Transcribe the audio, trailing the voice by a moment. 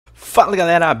Fala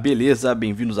galera, beleza?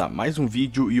 Bem-vindos a mais um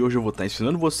vídeo e hoje eu vou estar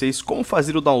ensinando vocês como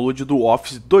fazer o download do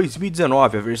Office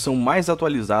 2019, a versão mais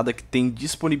atualizada que tem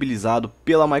disponibilizado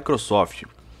pela Microsoft.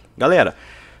 Galera,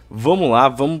 vamos lá,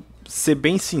 vamos ser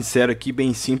bem sincero aqui,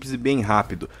 bem simples e bem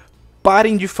rápido.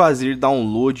 Parem de fazer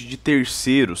download de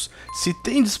terceiros. Se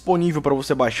tem disponível para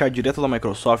você baixar direto da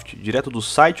Microsoft, direto do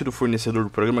site do fornecedor do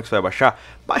programa que você vai baixar,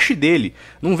 baixe dele.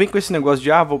 Não vem com esse negócio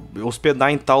de, vou hospedar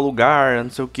em tal lugar,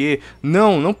 não sei o que.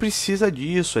 Não precisa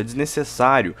disso, é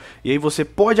desnecessário. E aí você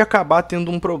pode acabar tendo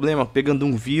um problema, pegando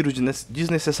um vírus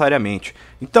desnecessariamente.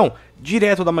 Então,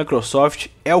 direto da Microsoft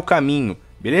é o caminho,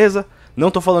 beleza?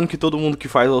 Não tô falando que todo mundo que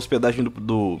faz a hospedagem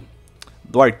do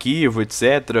arquivo,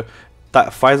 etc.,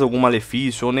 faz algum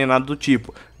malefício ou nem nada do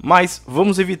tipo, mas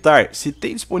vamos evitar. Se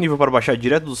tem disponível para baixar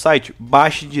direto do site,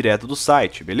 baixe direto do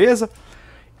site, beleza?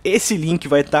 Esse link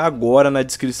vai estar agora na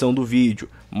descrição do vídeo,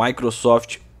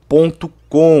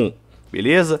 microsoft.com,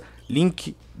 beleza?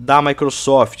 Link da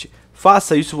Microsoft.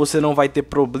 Faça isso, você não vai ter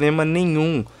problema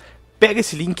nenhum. Pega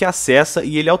esse link, acessa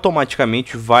e ele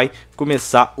automaticamente vai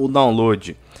começar o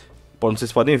download. Como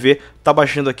vocês podem ver, tá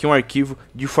baixando aqui um arquivo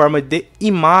de forma de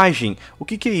imagem. O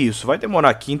que é isso? Vai demorar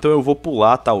aqui, então eu vou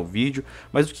pular o vídeo.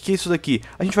 Mas o que é isso daqui?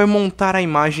 A gente vai montar a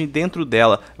imagem dentro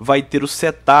dela, vai ter o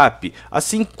setup.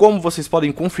 Assim como vocês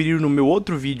podem conferir no meu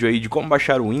outro vídeo aí de como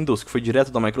baixar o Windows, que foi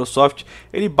direto da Microsoft,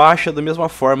 ele baixa da mesma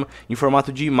forma, em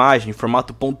formato de imagem, em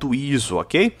formato .iso,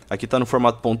 ok? Aqui tá no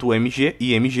formato .img,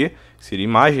 que seria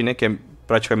imagem, né, que é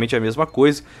praticamente a mesma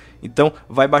coisa. Então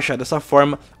vai baixar dessa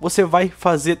forma, você vai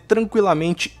fazer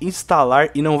tranquilamente instalar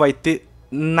e não vai ter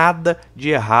nada de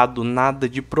errado, nada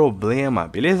de problema,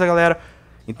 beleza galera?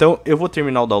 Então eu vou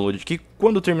terminar o download aqui,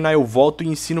 quando terminar eu volto e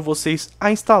ensino vocês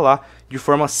a instalar de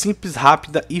forma simples,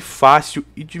 rápida e fácil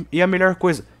e a melhor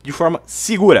coisa, de forma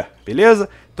segura, beleza?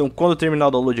 Então quando terminar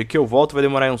o download aqui eu volto, vai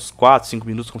demorar uns 4, 5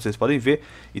 minutos como vocês podem ver,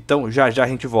 então já a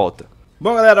gente volta.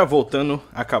 Bom galera, voltando,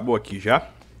 acabou aqui já.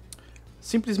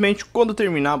 Simplesmente quando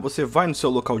terminar você vai no seu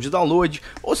local de download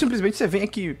ou simplesmente você vem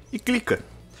aqui e clica.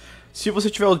 Se você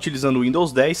estiver utilizando o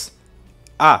Windows 10,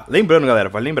 lembrando galera,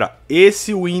 vai lembrar,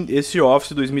 esse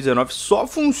Office 2019 só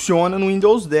funciona no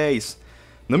Windows 10.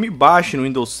 Não me baixe no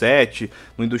Windows 7,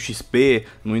 no Windows XP,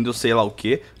 no Windows sei lá o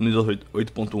que, no Windows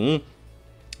 8.1,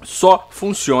 só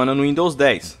funciona no Windows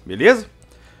 10, beleza?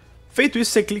 Feito isso,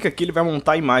 você clica aqui, ele vai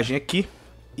montar a imagem aqui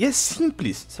e é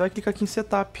simples, você vai clicar aqui em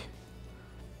Setup.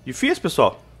 Difícil,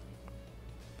 pessoal?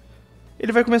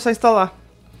 Ele vai começar a instalar.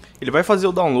 Ele vai fazer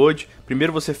o download.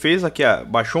 Primeiro você fez aqui,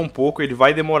 baixou um pouco, ele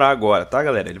vai demorar agora, tá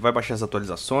galera? Ele vai baixar as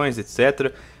atualizações,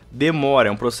 etc. Demora,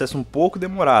 é um processo um pouco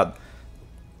demorado.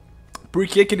 Por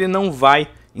que ele não vai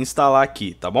instalar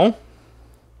aqui, tá bom?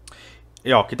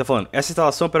 E ó, aqui tá falando, essa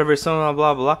instalação para a versão blá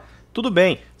blá blá. Tudo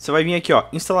bem, você vai vir aqui ó,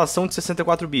 instalação de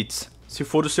 64 bits, se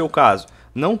for o seu caso.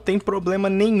 Não tem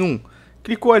problema nenhum.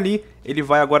 Clicou ali, ele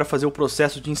vai agora fazer o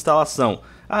processo de instalação.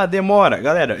 Demora.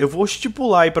 Galera, eu vou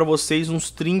estipular aí pra vocês uns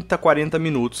 30, 40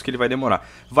 minutos que ele vai demorar.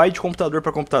 Vai de computador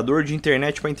para computador, de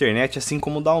internet para internet, assim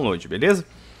como o download, beleza?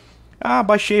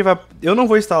 Baixei, eu não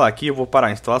vou instalar aqui, eu vou parar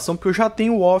a instalação porque eu já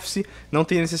tenho o Office, não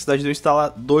tem necessidade de eu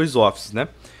instalar dois Offices, né?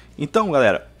 Então,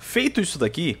 galera, feito isso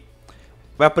daqui,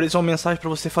 vai aparecer uma mensagem para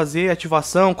você fazer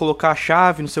ativação, colocar a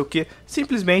chave, não sei o que.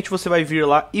 Simplesmente você vai vir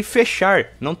lá e fechar,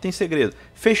 não tem segredo.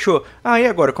 Fechou. E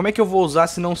agora, como é que eu vou usar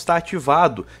se não está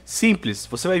ativado? Simples,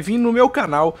 você vai vir no meu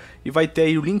canal e vai ter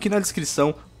aí o link na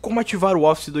descrição como ativar o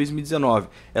Office 2019.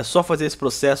 É só fazer esse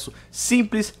processo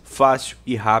simples, fácil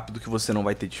e rápido que você não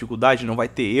vai ter dificuldade, não vai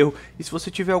ter erro. E se você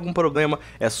tiver algum problema,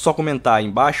 é só comentar aí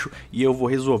embaixo e eu vou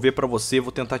resolver para você,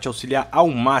 vou tentar te auxiliar ao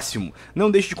máximo. Não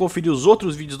deixe de conferir os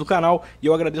outros vídeos do canal e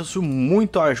eu agradeço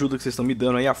muito a ajuda que vocês estão me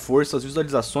dando aí, a força, as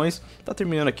visualizações. Tá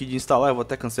terminando aqui de instalar, eu vou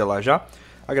até cancelar já.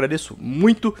 Agradeço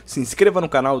muito, se inscreva no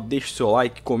canal, deixe seu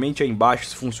like, comente aí embaixo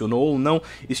se funcionou ou não.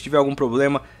 E se tiver algum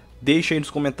problema, deixa aí nos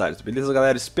comentários, beleza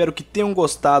galera? Espero que tenham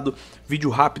gostado,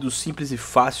 vídeo rápido, simples e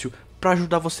fácil para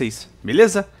ajudar vocês,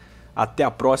 beleza? Até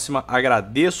a próxima,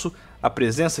 agradeço a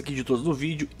presença aqui de todos no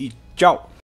vídeo e tchau!